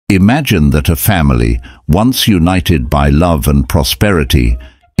Imagine that a family, once united by love and prosperity,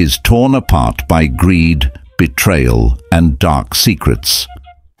 is torn apart by greed, betrayal, and dark secrets.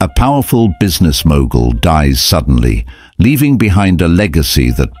 A powerful business mogul dies suddenly, leaving behind a legacy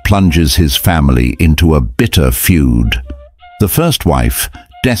that plunges his family into a bitter feud. The first wife,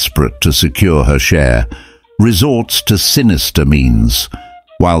 desperate to secure her share, resorts to sinister means,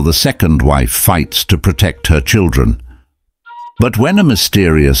 while the second wife fights to protect her children. But when a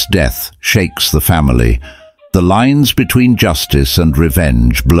mysterious death shakes the family, the lines between justice and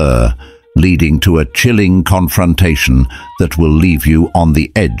revenge blur, leading to a chilling confrontation that will leave you on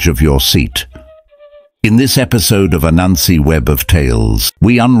the edge of your seat. In this episode of Anansi Web of Tales,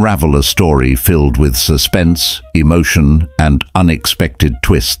 we unravel a story filled with suspense, emotion, and unexpected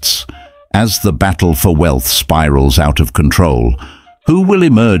twists. As the battle for wealth spirals out of control, who will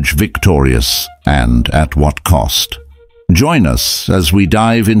emerge victorious, and at what cost? Join us as we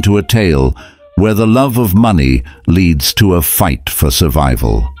dive into a tale where the love of money leads to a fight for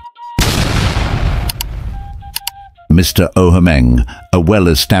survival. Mr. Ohemeng, a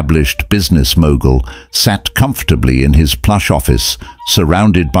well-established business mogul, sat comfortably in his plush office,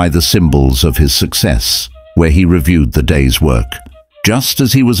 surrounded by the symbols of his success, where he reviewed the day's work. Just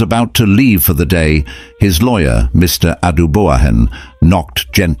as he was about to leave for the day, his lawyer, Mr. Aduboahen,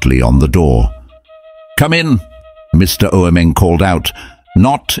 knocked gently on the door. "Come in," Mr. Ohemeng called out,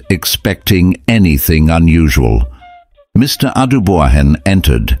 not expecting anything unusual. Mr. Aduboahen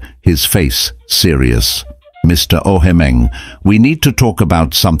entered, his face serious. "Mr. Ohemeng, we need to talk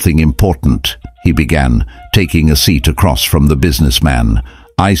about something important," he began, taking a seat across from the businessman.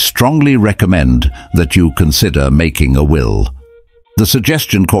 "I strongly recommend that you consider making a will." The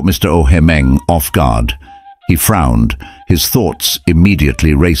suggestion caught Mr. Ohemeng off guard. He frowned, his thoughts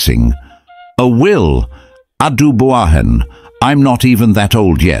immediately racing. "A will? Aduboahen, I'm not even that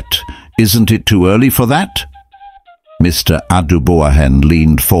old yet. Isn't it too early for that?" Mr. Aduboahen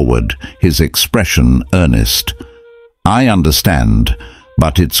leaned forward, his expression earnest. "I understand,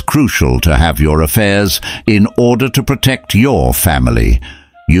 but it's crucial to have your affairs in order to protect your family.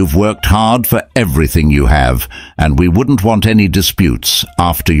 You've worked hard for everything you have, and we wouldn't want any disputes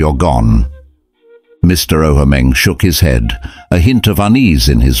after you're gone." Mr. Ohemeng shook his head, a hint of unease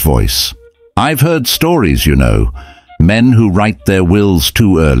in his voice. "I've heard stories, you know. Men who write their wills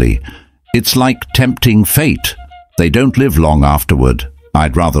too early. It's like tempting fate. They don't live long afterward.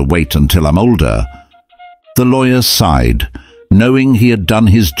 I'd rather wait until I'm older." The lawyer sighed, knowing he had done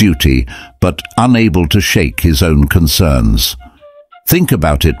his duty, but unable to shake his own concerns. "Think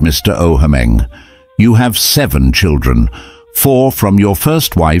about it, Mr. Ohemeng. You have 7 children, 4 from your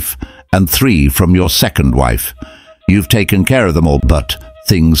first wife and 3 from your second wife. You've taken care of them all, but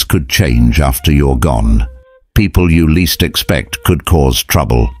things could change after you're gone. People you least expect could cause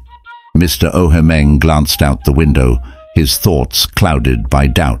trouble." Mr. Ohemeng glanced out the window, his thoughts clouded by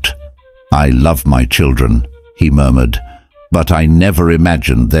doubt. "I love my children," he murmured, "but I never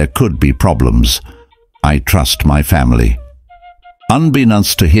imagined there could be problems. I trust my family."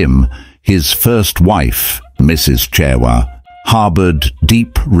 Unbeknownst to him, his first wife, Mrs. Chewa, harbored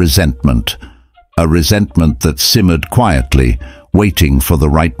deep resentment, a resentment that simmered quietly, waiting for the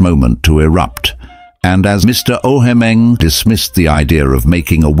right moment to erupt. And as Mr. Ohemeng dismissed the idea of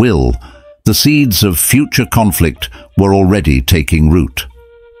making a will, the seeds of future conflict were already taking root.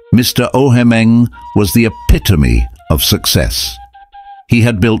 Mr. Ohemeng was the epitome of success. He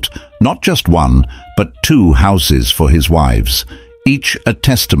had built not just 1, but 2 houses for his wives, each a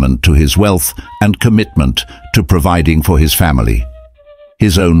testament to his wealth and commitment to providing for his family.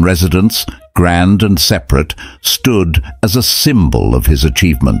 His own residence, grand and separate, stood as a symbol of his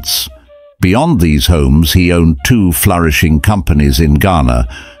achievements. Beyond these homes, he owned 2 flourishing companies in Ghana,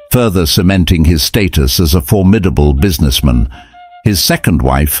 further cementing his status as a formidable businessman. His second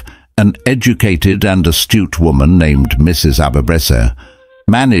wife, an educated and astute woman named Mrs. Abebrese,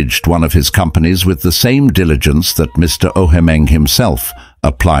 managed one of his companies with the same diligence that Mr. Ohemeng himself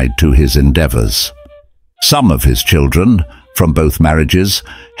applied to his endeavors. Some of his children, from both marriages,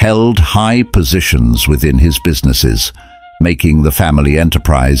 held high positions within his businesses, making the family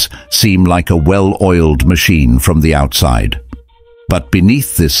enterprise seem like a well-oiled machine from the outside. But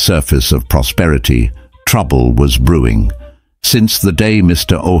beneath this surface of prosperity, trouble was brewing. Since the day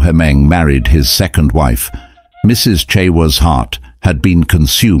Mr. Ohemeng married his second wife, Mrs. Chewa's heart had been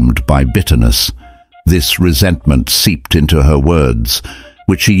consumed by bitterness. This resentment seeped into her words,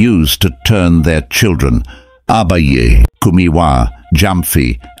 which she used to turn their children, Abaye, Kumiwa,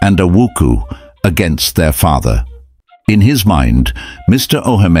 Jamfi, and Awuku, against their father. In his mind, Mr.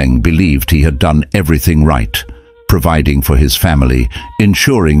 Ohemeng believed he had done everything right, providing for his family,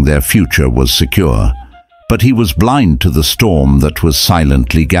 ensuring their future was secure. But he was blind to the storm that was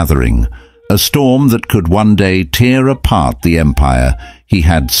silently gathering, a storm that could one day tear apart the empire he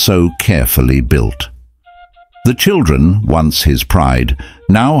had so carefully built. The children, once his pride,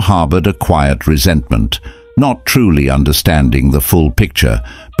 now harbored a quiet resentment, not truly understanding the full picture,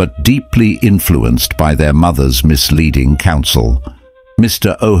 but deeply influenced by their mother's misleading counsel.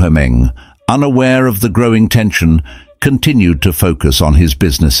 Mr. Ohemeng, unaware of the growing tension, continued to focus on his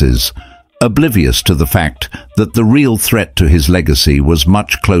businesses, oblivious to the fact that the real threat to his legacy was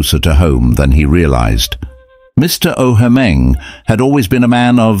much closer to home than he realized. Mr. Ohemeng had always been a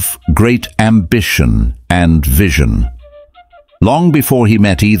man of great ambition and vision. Long before he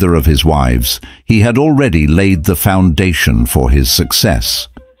met either of his wives, he had already laid the foundation for his success.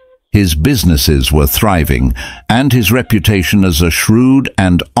 His businesses were thriving, and his reputation as a shrewd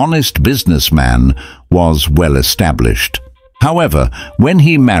and honest businessman was well established. However, when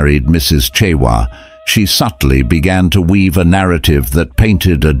he married Mrs. Chewa, she subtly began to weave a narrative that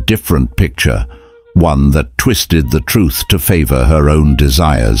painted a different picture, one that twisted the truth to favor her own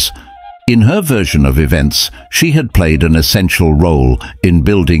desires. In her version of events, she had played an essential role in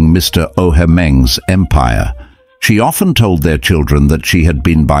building Mr. Ohemeng's empire. She often told their children that she had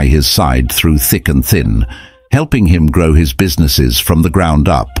been by his side through thick and thin, helping him grow his businesses from the ground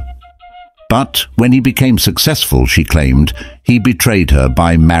up. But when he became successful, she claimed, he betrayed her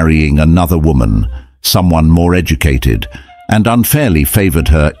by marrying another woman, someone more educated, and unfairly favored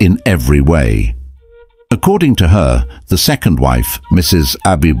her in every way. According to her, the second wife, Mrs.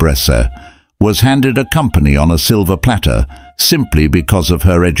 Abibressa, was handed a company on a silver platter simply because of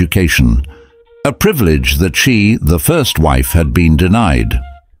her education, a privilege that she, the first wife, had been denied.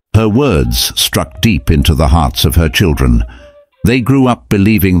 Her words struck deep into the hearts of her children. They grew up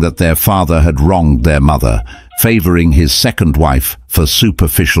believing that their father had wronged their mother, favoring his second wife for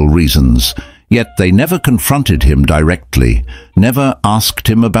superficial reasons. Yet they never confronted him directly, never asked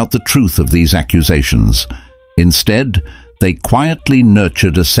him about the truth of these accusations. Instead, they quietly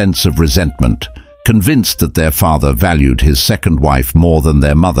nurtured a sense of resentment, convinced that their father valued his second wife more than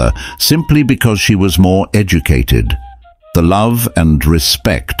their mother simply because she was more educated. The love and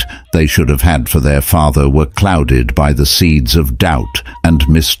respect they should have had for their father were clouded by the seeds of doubt and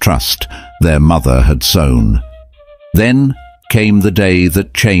mistrust their mother had sown. Then came the day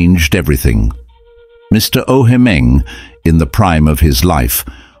that changed everything. Mr. Ohemeng, in the prime of his life,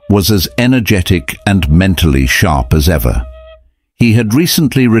 was as energetic and mentally sharp as ever. He had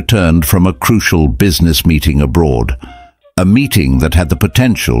recently returned from a crucial business meeting abroad, a meeting that had the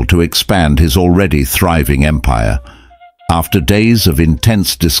potential to expand his already thriving empire. After days of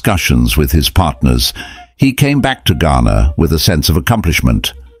intense discussions with his partners, he came back to Ghana with a sense of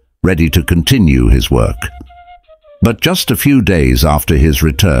accomplishment, ready to continue his work. But just a few days after his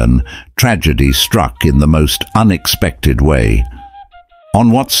return, tragedy struck in the most unexpected way. On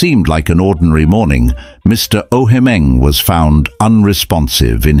what seemed like an ordinary morning, Mr. Ohemeng was found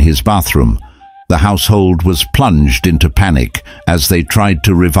unresponsive in his bathroom. The household was plunged into panic as they tried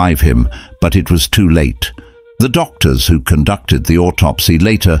to revive him, but it was too late. The doctors who conducted the autopsy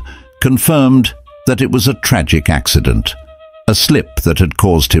later confirmed that it was a tragic accident, a slip that had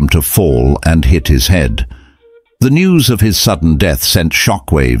caused him to fall and hit his head. The news of his sudden death sent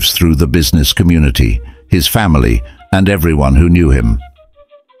shockwaves through the business community, his family, and everyone who knew him.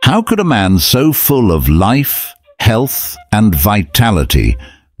 How could a man so full of life, health, and vitality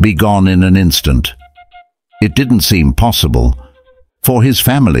be gone in an instant? It didn't seem possible. For his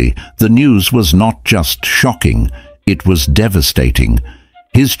family, the news was not just shocking, it was devastating.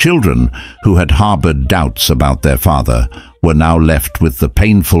 His children, who had harbored doubts about their father, were now left with the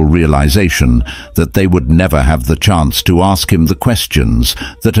painful realization that they would never have the chance to ask him the questions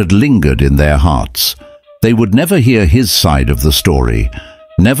that had lingered in their hearts. They would never hear his side of the story,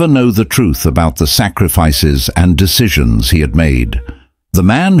 never know the truth about the sacrifices and decisions he had made. The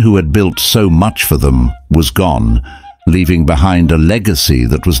man who had built so much for them was gone, leaving behind a legacy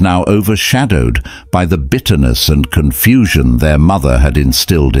that was now overshadowed by the bitterness and confusion their mother had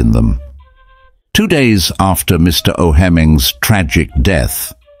instilled in them. 2 days after Mr. Ohemeng's tragic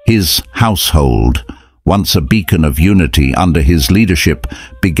death, his household, once a beacon of unity under his leadership,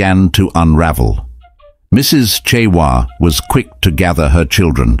 began to unravel. Mrs. Chewa was quick to gather her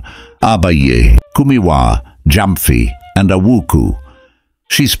children, Abaye, Kumiwa, Jamfi, and Awuku.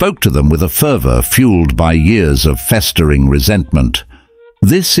 She spoke to them with a fervor fueled by years of festering resentment.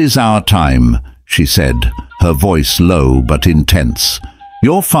 "This is our time," she said, her voice low but intense.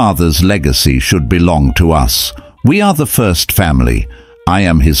 "Your father's legacy should belong to us. We are the first family. I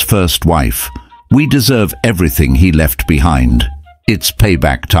am his first wife. We deserve everything he left behind. It's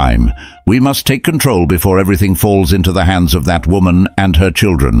payback time. We must take control before everything falls into the hands of that woman and her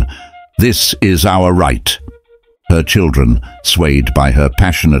children. This is our right." Her children, swayed by her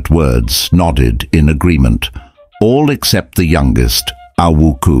passionate words, nodded in agreement, all except the youngest,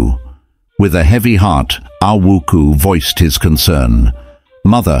 Awuku. With a heavy heart, Awuku voiced his concern.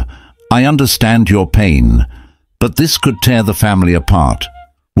 "Mother, I understand your pain, but this could tear the family apart.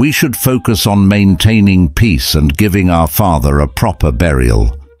 We should focus on maintaining peace and giving our father a proper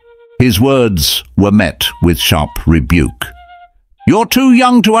burial." His words were met with sharp rebuke. "You're too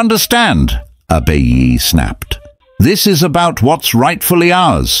young to understand," Abeyi snapped. "This is about what's rightfully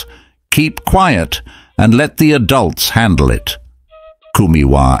ours. Keep quiet and let the adults handle it."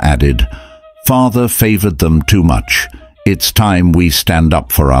 Kumiwa added, "Father favored them too much. It's time we stand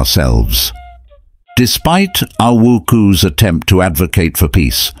up for ourselves." Despite Awuku's attempt to advocate for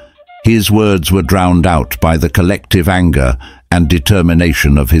peace, his words were drowned out by the collective anger and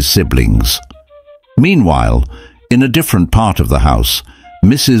determination of his siblings. Meanwhile, in a different part of the house,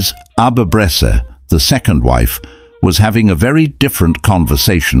 Mrs. Abebrese, the second wife, was having a very different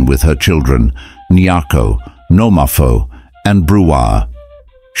conversation with her children, Nyako, Nomafo, and Bruwa.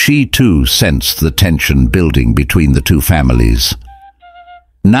 She too sensed the tension building between the two families.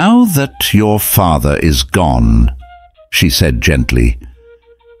 "Now that your father is gone," she said gently,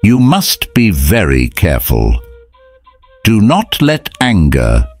 "you must be very careful. Do not let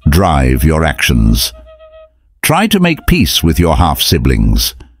anger drive your actions. Try to make peace with your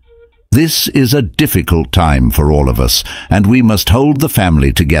half-siblings. This is a difficult time for all of us, and we must hold the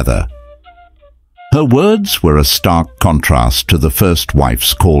family together." Her words were a stark contrast to the first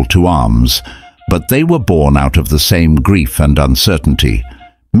wife's call to arms, but they were born out of the same grief and uncertainty.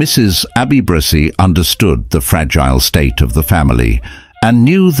 Mrs. Abebrese understood the fragile state of the family and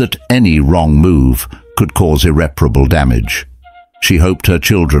knew that any wrong move could cause irreparable damage. She hoped her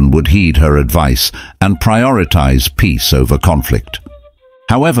children would heed her advice and prioritize peace over conflict.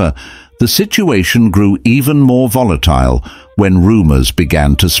 However, the situation grew even more volatile when rumors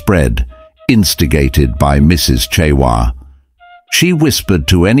began to spread, instigated by Mrs. Chewa. She whispered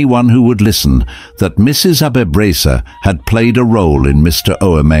to anyone who would listen that Mrs. Abebrese had played a role in Mr.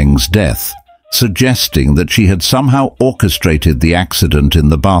 Ohemeng's death, suggesting that she had somehow orchestrated the accident in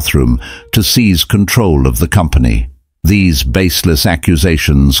the bathroom to seize control of the company. These baseless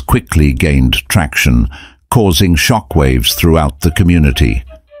accusations quickly gained traction, causing shockwaves throughout the community.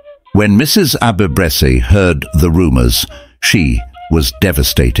 When Mrs. Abebrese heard the rumors, she was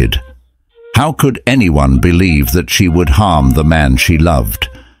devastated. How could anyone believe that she would harm the man she loved?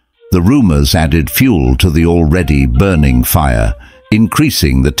 The rumors added fuel to the already burning fire,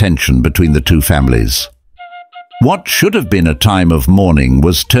 increasing the tension between the two families. What should have been a time of mourning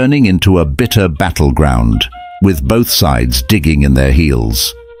was turning into a bitter battleground, with both sides digging in their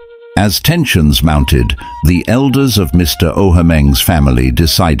heels. As tensions mounted, the elders of Mr. Ohemeng's family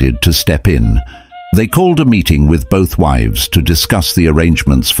decided to step in. They called a meeting with both wives to discuss the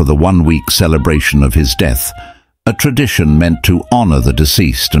arrangements for the one-week celebration of his death, a tradition meant to honor the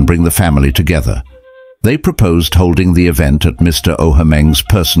deceased and bring the family together. They proposed holding the event at Mr. Ohemeng's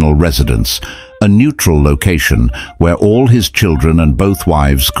personal residence, a neutral location where all his children and both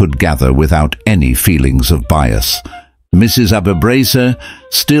wives could gather without any feelings of bias. Mrs. Abebrese,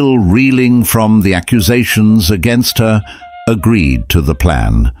 still reeling from the accusations against her, agreed to the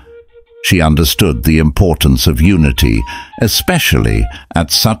plan. She understood the importance of unity, especially at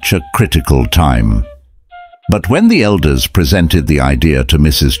such a critical time. But when the elders presented the idea to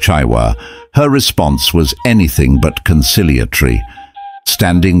Mrs. Chaiwa, her response was anything but conciliatory.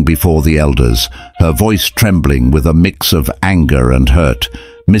 Standing before the elders, her voice trembling with a mix of anger and hurt,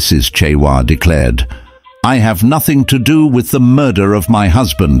 Mrs. Chaiwa declared, "I have nothing to do with the murder of my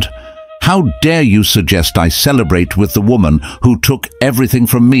husband. How dare you suggest I celebrate with the woman who took everything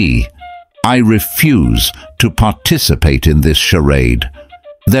from me? I refuse to participate in this charade.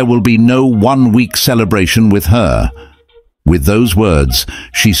 There will be no one-week celebration with her." With those words,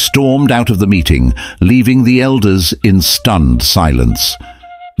 she stormed out of the meeting, leaving the elders in stunned silence.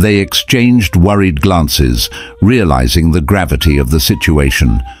 They exchanged worried glances, realizing the gravity of the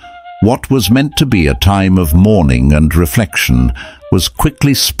situation. What was meant to be a time of mourning and reflection was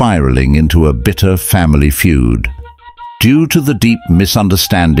quickly spiraling into a bitter family feud. Due to the deep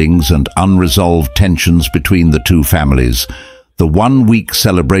misunderstandings and unresolved tensions between the two families, the one-week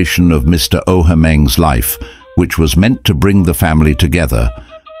celebration of Mr. Ohemeng's life, which was meant to bring the family together,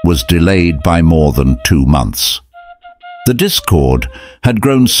 was delayed by more than 2 months. The discord had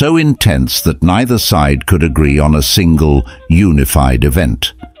grown so intense that neither side could agree on a single, unified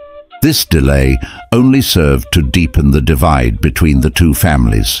event. This delay only served to deepen the divide between the two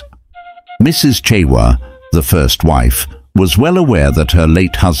families. Mrs. Chewa, the first wife, was well aware that her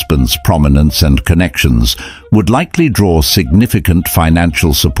late husband's prominence and connections would likely draw significant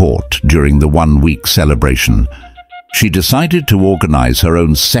financial support during the one-week celebration. She decided to organize her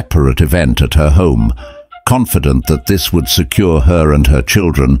own separate event at her home, confident that this would secure her and her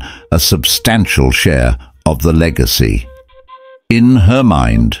children a substantial share of the legacy. In her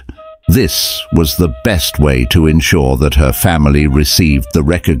mind, this was the best way to ensure that her family received the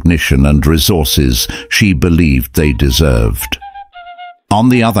recognition and resources she believed they deserved. On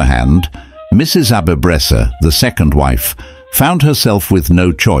the other hand, Mrs. Abebrese, the second wife, found herself with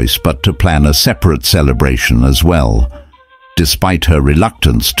no choice but to plan a separate celebration as well. Despite her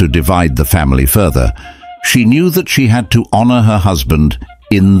reluctance to divide the family further, she knew that she had to honor her husband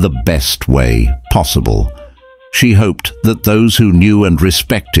in the best way possible. She hoped that those who knew and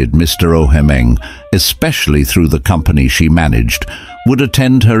respected Mr. Ohemeng, especially through the company she managed, would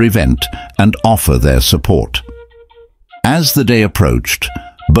attend her event and offer their support. As the day approached,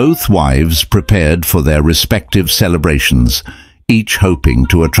 both wives prepared for their respective celebrations, each hoping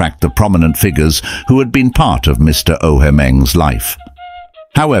to attract the prominent figures who had been part of Mr. Ohemeng's life.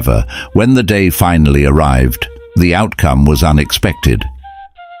 However, when the day finally arrived, the outcome was unexpected.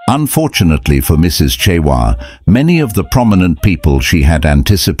 Unfortunately for Mrs. Chewa, many of the prominent people she had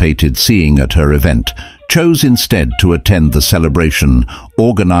anticipated seeing at her event chose instead to attend the celebration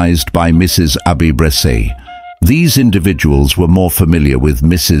organized by Mrs. Abebrese. These individuals were more familiar with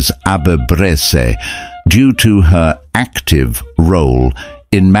Mrs. Abebrese due to her active role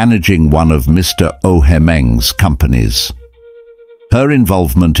in managing one of Mr. Ohemeng's companies. Her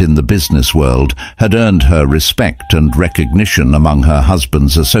involvement in the business world had earned her respect and recognition among her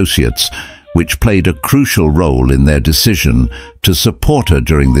husband's associates, which played a crucial role in their decision to support her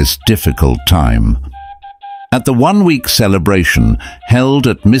during this difficult time. At the one-week celebration held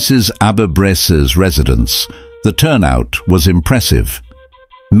at Mrs. Abebrese's residence, the turnout was impressive.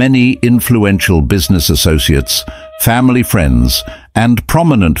 Many influential business associates, family friends, and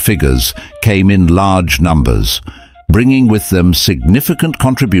prominent figures came in large numbers, bringing with them significant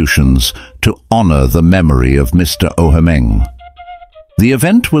contributions to honor the memory of Mr. Ohemeng. The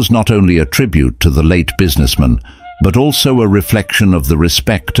event was not only a tribute to the late businessman, but also a reflection of the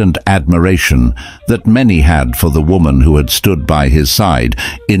respect and admiration that many had for the woman who had stood by his side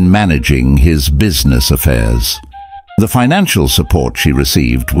in managing his business affairs. The financial support she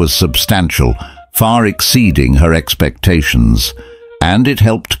received was substantial, far exceeding her expectations, and it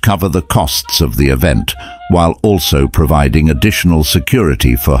helped cover the costs of the event while also providing additional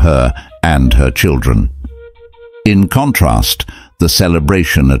security for her and her children. In contrast, the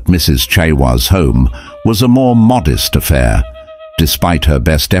celebration at Mrs. Chewa's home was a more modest affair. Despite her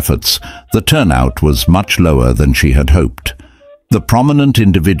best efforts, the turnout was much lower than she had hoped. The prominent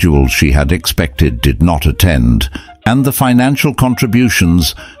individuals she had expected did not attend, and the financial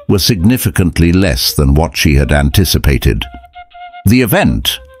contributions were significantly less than what she had anticipated. The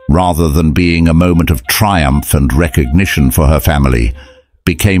event, rather than being a moment of triumph and recognition for her family,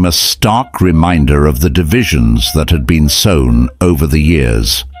 became a stark reminder of the divisions that had been sown over the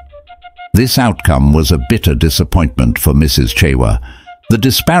years. This outcome was a bitter disappointment for Mrs. Chewa. The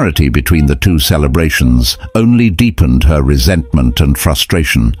disparity between the two celebrations only deepened her resentment and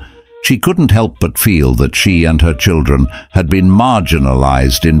frustration. She couldn't help but feel that she and her children had been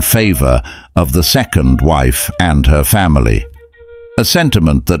marginalized in favor of the second wife and her family, a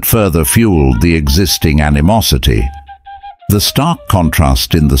sentiment that further fueled the existing animosity. The stark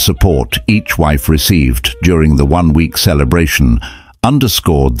contrast in the support each wife received during the one-week celebration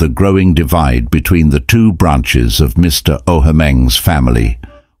underscored the growing divide between the two branches of Mr. Ohemeng's family.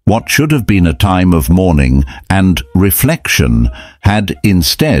 What should have been a time of mourning and reflection had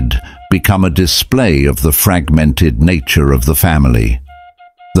instead become a display of the fragmented nature of the family.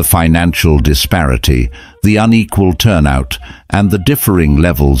 The financial disparity, the unequal turnout, and the differing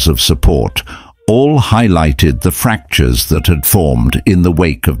levels of support all highlighted the fractures that had formed in the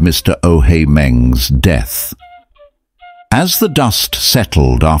wake of Mr. Ohemeng's death. As the dust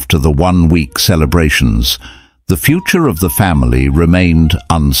settled after the one-week celebrations, the future of the family remained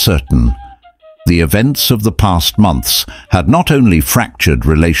uncertain. The events of the past months had not only fractured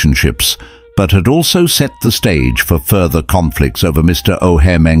relationships, but had also set the stage for further conflicts over Mr.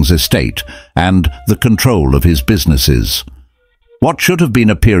 Ohemeng's estate and the control of his businesses. What should have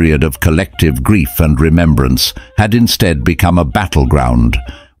been a period of collective grief and remembrance had instead become a battleground,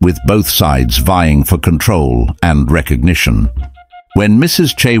 with both sides vying for control and recognition. When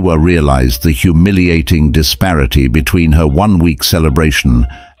Mrs. Chewa realized the humiliating disparity between her one-week celebration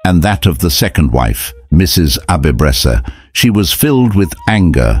and that of the second wife, Mrs. Abebrese. She was filled with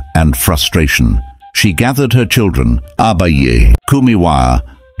anger and frustration. She gathered her children, Abaye, Kumiwa,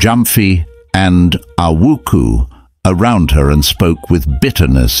 Jamfi, and Awuku, around her and spoke with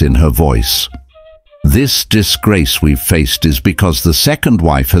bitterness in her voice. "This disgrace we've faced is because the second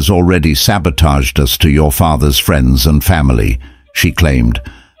wife has already sabotaged us to your father's friends and family," she claimed.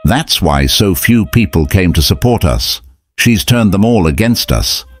 "That's why so few people came to support us. She's turned them all against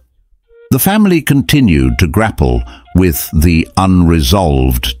us." The family continued to grapple with the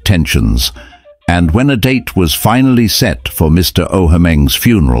unresolved tensions, and when a date was finally set for Mr. Ohemeng's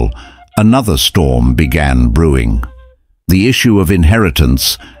funeral, another storm began brewing. The issue of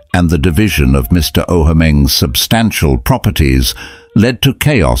inheritance and the division of Mr. Ohemeng's substantial properties led to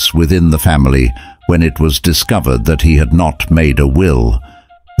chaos within the family when it was discovered that he had not made a will.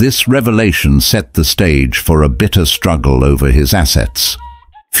 This revelation set the stage for a bitter struggle over his assets.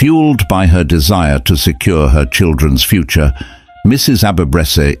 Fueled by her desire to secure her children's future, Mrs.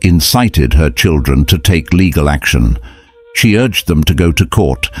 Abebrese incited her children to take legal action. She urged them to go to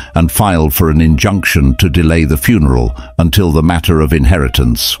court and file for an injunction to delay the funeral until the matter of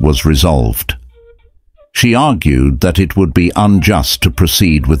inheritance was resolved. She argued that it would be unjust to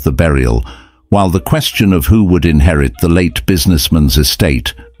proceed with the burial, while the question of who would inherit the late businessman's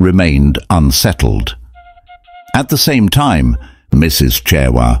estate remained unsettled. At the same time, Mrs.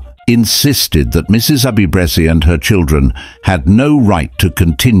 Chewa insisted that Mrs. Abebrese and her children had no right to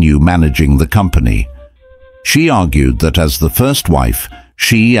continue managing the company. She argued that as the first wife,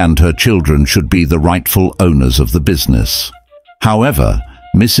 she and her children should be the rightful owners of the business. However,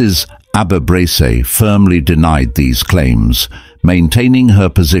 Mrs. Abebrese firmly denied these claims, maintaining her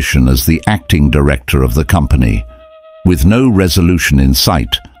position as the acting director of the company. With no resolution in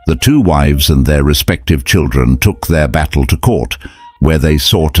sight, the two wives and their respective children took their battle to court, where they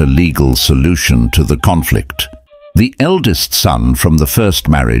sought a legal solution to the conflict. The eldest son from the first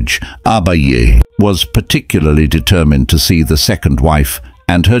marriage, Abaye, was particularly determined to see the second wife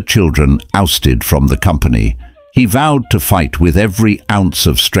and her children ousted from the company. He vowed to fight with every ounce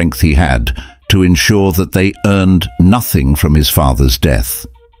of strength he had to ensure that they earned nothing from his father's death.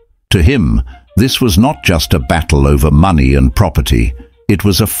 To him, this was not just a battle over money and property. It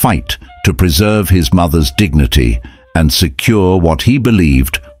was a fight to preserve his mother's dignity and secure what he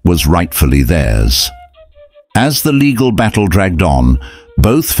believed was rightfully theirs. As the legal battle dragged on,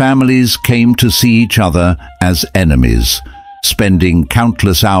 both families came to see each other as enemies, spending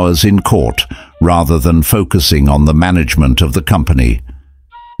countless hours in court rather than focusing on the management of the company.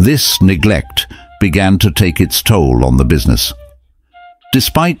 This neglect began to take its toll on the business.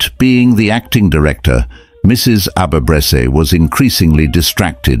 Despite being the acting director, Mrs. Abebrese was increasingly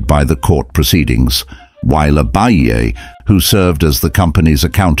distracted by the court proceedings, while Abaye, who served as the company's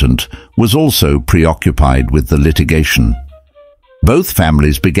accountant, was also preoccupied with the litigation. Both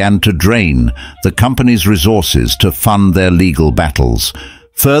families began to drain the company's resources to fund their legal battles,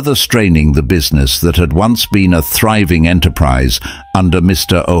 further straining the business that had once been a thriving enterprise under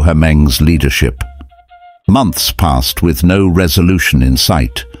Mr. Ohemeng's leadership. Months passed with no resolution in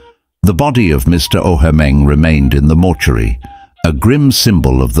sight. The body of Mr. Ohemeng remained in the mortuary, a grim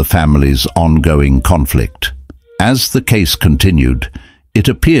symbol of the family's ongoing conflict. As the case continued, it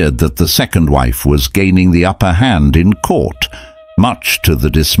appeared that the second wife was gaining the upper hand in court, much to the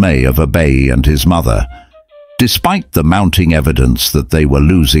dismay of Abaye and his mother. Despite the mounting evidence that they were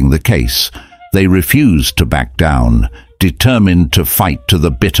losing the case, they refused to back down, determined to fight to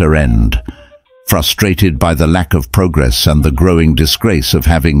the bitter end. Frustrated by the lack of progress and the growing disgrace of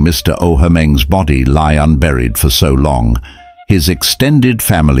having Mr. Ohemeng's body lie unburied for so long, his extended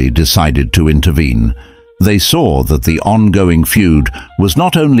family decided to intervene. They saw that the ongoing feud was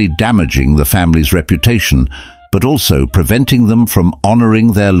not only damaging the family's reputation, but also preventing them from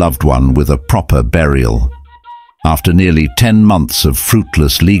honoring their loved one with a proper burial. After nearly 10 months of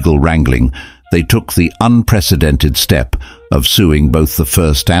fruitless legal wrangling, they took the unprecedented step of suing both the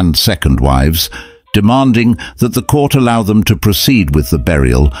first and second wives, demanding that the court allow them to proceed with the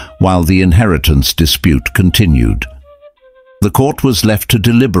burial while the inheritance dispute continued. The court was left to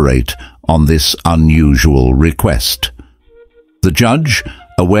deliberate on this unusual request. The judge,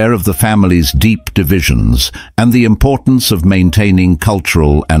 aware of the family's deep divisions and the importance of maintaining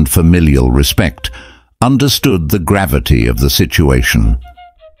cultural and familial respect, understood the gravity of the situation.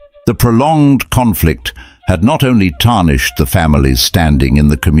 The prolonged conflict had not only tarnished the family's standing in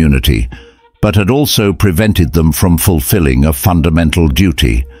the community, but had also prevented them from fulfilling a fundamental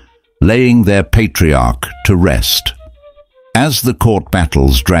duty, laying their patriarch to rest. As the court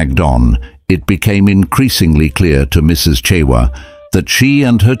battles dragged on, it became increasingly clear to Mrs. Chewa that she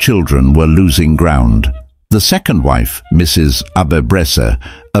and her children were losing ground. The second wife, Mrs. Abebrese,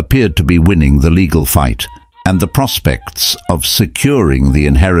 appeared to be winning the legal fight, and the prospects of securing the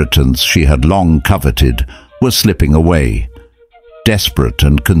inheritance she had long coveted were slipping away. Desperate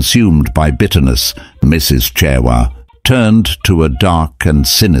and consumed by bitterness, Mrs. Chewa turned to a dark and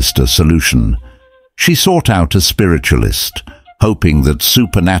sinister solution. She sought out a spiritualist, hoping that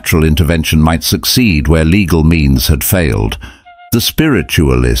supernatural intervention might succeed where legal means had failed. The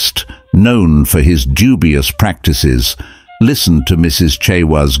spiritualist, known for his dubious practices, listened to Mrs.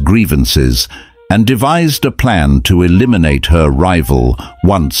 Chewa's grievances and devised a plan to eliminate her rival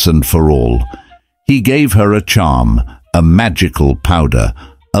once and for all. He gave her a charm, a magical powder,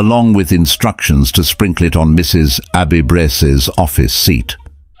 along with instructions to sprinkle it on Mrs. Abibrese's office seat.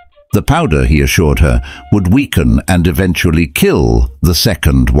 The powder, he assured her, would weaken and eventually kill the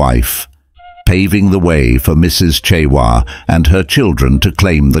second wife, paving the way for Mrs. Chewa and her children to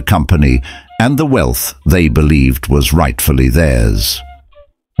claim the company and the wealth they believed was rightfully theirs.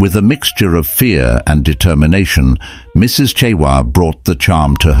 With a mixture of fear and determination, Mrs. Chewa brought the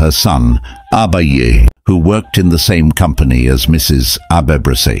charm to her son, Abaye, who worked in the same company as Mrs.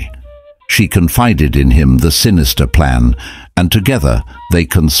 Abebrese. She confided in him the sinister plan, and together they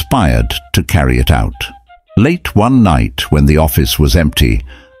conspired to carry it out. Late one night, when the office was empty,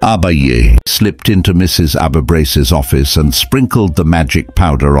 Abaye slipped into Mrs. Abebrese's office and sprinkled the magic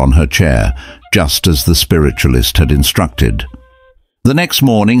powder on her chair, just as the spiritualist had instructed. The next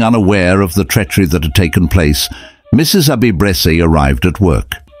morning, unaware of the treachery that had taken place, Mrs. Abebrese arrived at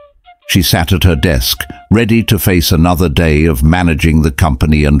work. She sat at her desk, ready to face another day of managing the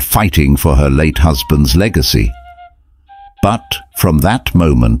company and fighting for her late husband's legacy. But from that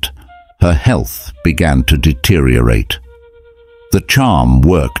moment, her health began to deteriorate. The charm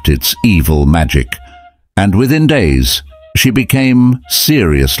worked its evil magic, and within days, she became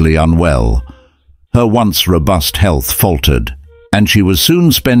seriously unwell. Her once robust health faltered, and she was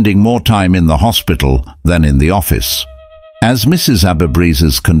soon spending more time in the hospital than in the office. As Mrs.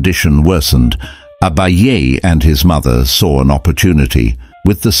 Abebrese's condition worsened, Abaye and his mother saw an opportunity.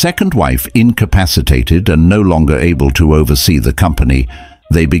 With the second wife incapacitated and no longer able to oversee the company,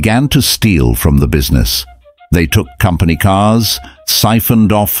 they began to steal from the business. They took company cars,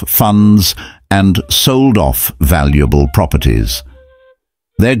 siphoned off funds, and sold off valuable properties.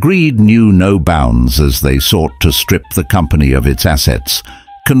 Their greed knew no bounds as they sought to strip the company of its assets,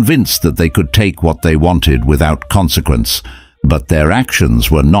 convinced that they could take what they wanted without consequence, but their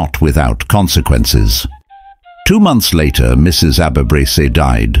actions were not without consequences. 2 months later, Mrs. Abebrese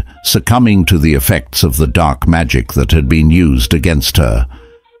died, succumbing to the effects of the dark magic that had been used against her.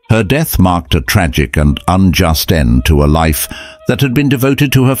 Her death marked a tragic and unjust end to a life that had been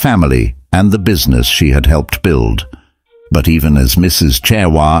devoted to her family and the business she had helped build. But even as Mrs.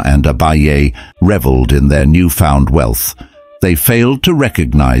 Chewa and Abaye reveled in their newfound wealth, they failed to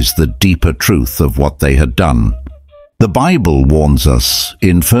recognize the deeper truth of what they had done. The Bible warns us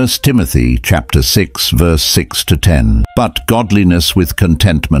in 1 Timothy chapter 6, verse 6 to 10, "But godliness with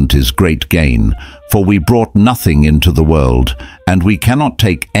contentment is great gain, for we brought nothing into the world, and we cannot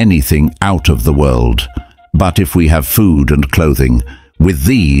take anything out of the world. But if we have food and clothing, with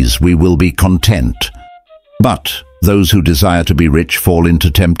these we will be content. But those who desire to be rich fall into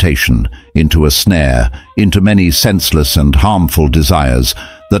temptation, into a snare, into many senseless and harmful desires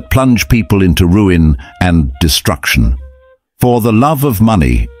that plunge people into ruin and destruction. For the love of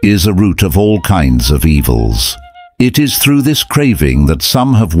money is a root of all kinds of evils. It is through this craving that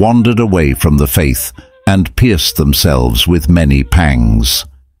some have wandered away from the faith and pierced themselves with many pangs."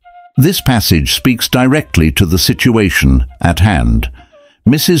 This passage speaks directly to the situation at hand.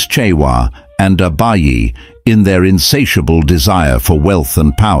 Mrs. Chewa and Abaye, in their insatiable desire for wealth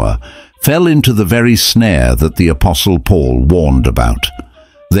and power, fell into the very snare that the Apostle Paul warned about.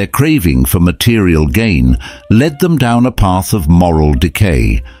 Their craving for material gain led them down a path of moral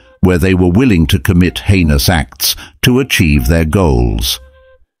decay, where they were willing to commit heinous acts to achieve their goals.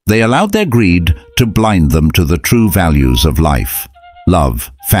 They allowed their greed to blind them to the true values of life: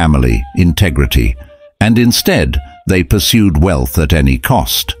 love, family, integrity, and instead they pursued wealth at any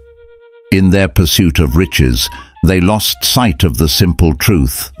cost. In their pursuit of riches, they lost sight of the simple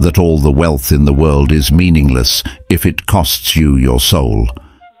truth that all the wealth in the world is meaningless if it costs you your soul.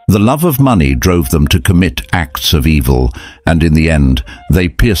 The love of money drove them to commit acts of evil, and in the end, they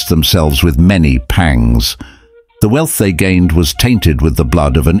pierced themselves with many pangs. The wealth they gained was tainted with the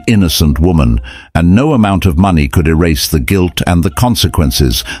blood of an innocent woman, and no amount of money could erase the guilt and the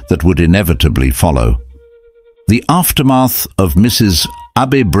consequences that would inevitably follow. The aftermath of Mrs.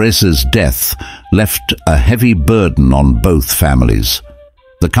 Abebrese's death left a heavy burden on both families.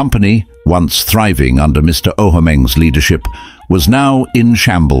 The company, once thriving under Mr. Ohomeng's leadership, was now in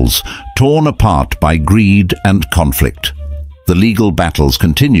shambles, torn apart by greed and conflict. The legal battles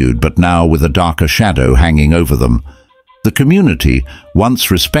continued, but now with a darker shadow hanging over them. The community, once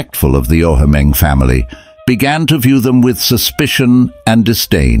respectful of the Ohomeng family, began to view them with suspicion and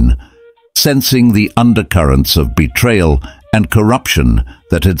disdain, sensing the undercurrents of betrayal and corruption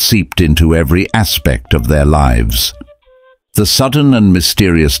that had seeped into every aspect of their lives. The sudden and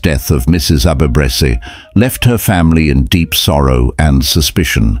mysterious death of Mrs. Abebrese left her family in deep sorrow and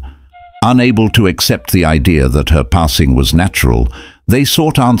suspicion. Unable to accept the idea that her passing was natural, they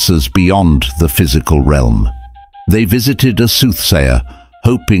sought answers beyond the physical realm. They visited a soothsayer,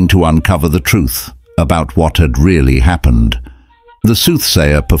 hoping to uncover the truth about what had really happened. The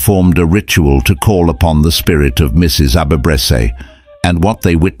soothsayer performed a ritual to call upon the spirit of Mrs. Abebrese, and what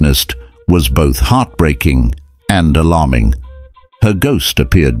they witnessed was both heartbreaking and alarming. Her ghost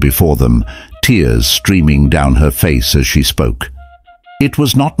appeared before them, tears streaming down her face as she spoke. "It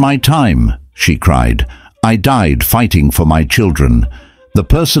was not my time," she cried. "I died fighting for my children. The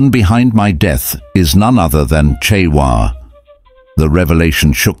person behind my death is none other than Chewa." The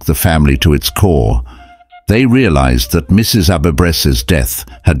revelation shook the family to its core. They realized that Mrs. Abebrese's death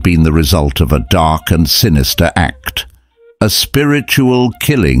had been the result of a dark and sinister act, a spiritual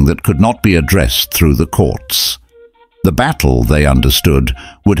killing that could not be addressed through the courts. The battle, they understood,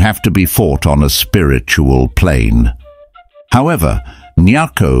 would have to be fought on a spiritual plane. However,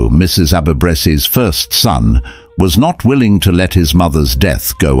 Nyako, Mrs. Abebrese's first son, was not willing to let his mother's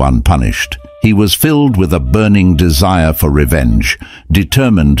death go unpunished. He was filled with a burning desire for revenge,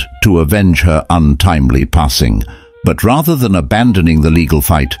 determined to avenge her untimely passing. But rather than abandoning the legal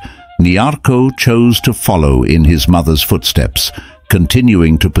fight, Nyarko chose to follow in his mother's footsteps,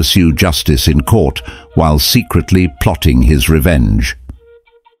 continuing to pursue justice in court while secretly plotting his revenge.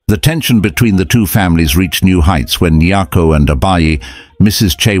 The tension between the two families reached new heights when Nyako and Abayi,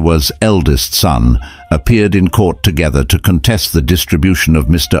 Mrs. Chewa's eldest son, appeared in court together to contest the distribution of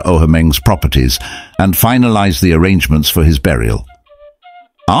Mr. Ohomeng's properties and finalize the arrangements for his burial.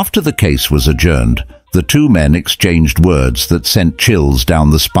 After the case was adjourned, the two men exchanged words that sent chills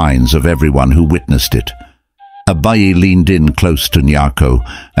down the spines of everyone who witnessed it. Abayi leaned in close to Nyako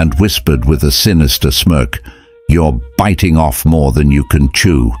and whispered with a sinister smirk, "You're biting off more than you can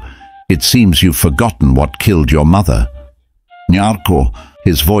chew. It seems you've forgotten what killed your mother." Nyarko,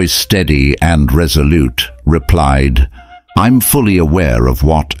 his voice steady and resolute, replied, "I'm fully aware of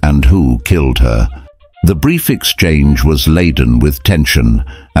what and who killed her." The brief exchange was laden with tension,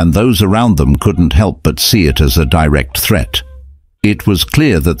 and those around them couldn't help but see it as a direct threat. It was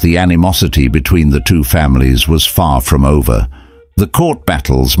clear that the animosity between the two families was far from over. The court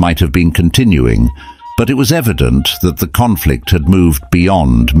battles might have been continuing, but it was evident that the conflict had moved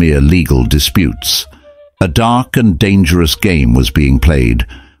beyond mere legal disputes. A dark and dangerous game was being played,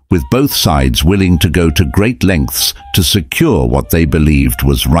 with both sides willing to go to great lengths to secure what they believed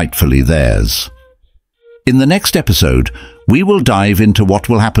was rightfully theirs. In the next episode, we will dive into what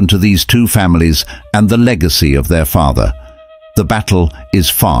will happen to these two families and the legacy of their father. The battle is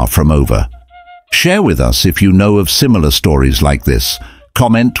far from over. Share with us if you know of similar stories like this.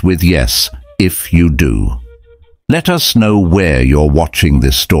 Comment with yes if you do. Let us know where you're watching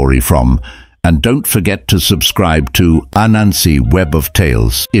this story from, and don't forget to subscribe to Anansi Web of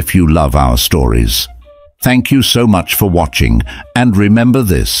Tales if you love our stories. Thank you so much for watching, and remember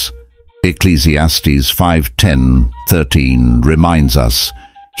this. Ecclesiastes 5:10-13 reminds us,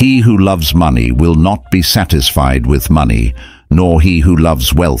 "He who loves money will not be satisfied with money, nor he who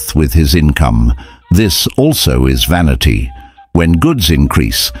loves wealth with his income. This also is vanity. When goods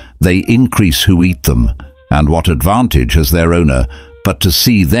increase, they increase who eat them, and what advantage has their owner but to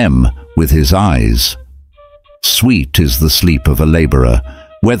see them with his eyes? Sweet is the sleep of a laborer,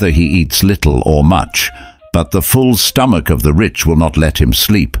 whether he eats little or much, but the full stomach of the rich will not let him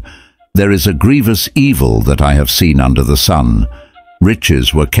sleep. There is a grievous evil that I have seen under the sun.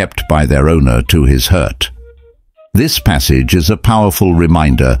 Riches were kept by their owner to his hurt." This passage is a powerful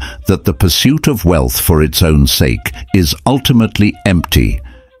reminder that the pursuit of wealth for its own sake is ultimately empty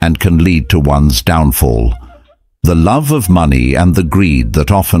and can lead to one's downfall. The love of money and the greed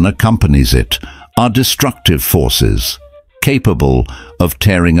that often accompanies it are destructive forces, capable of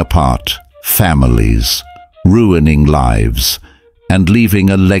tearing apart families, ruining lives, and leaving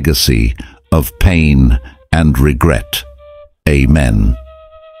a legacy of pain and regret. Amen.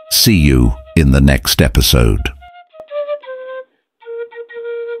 See you in the next episode.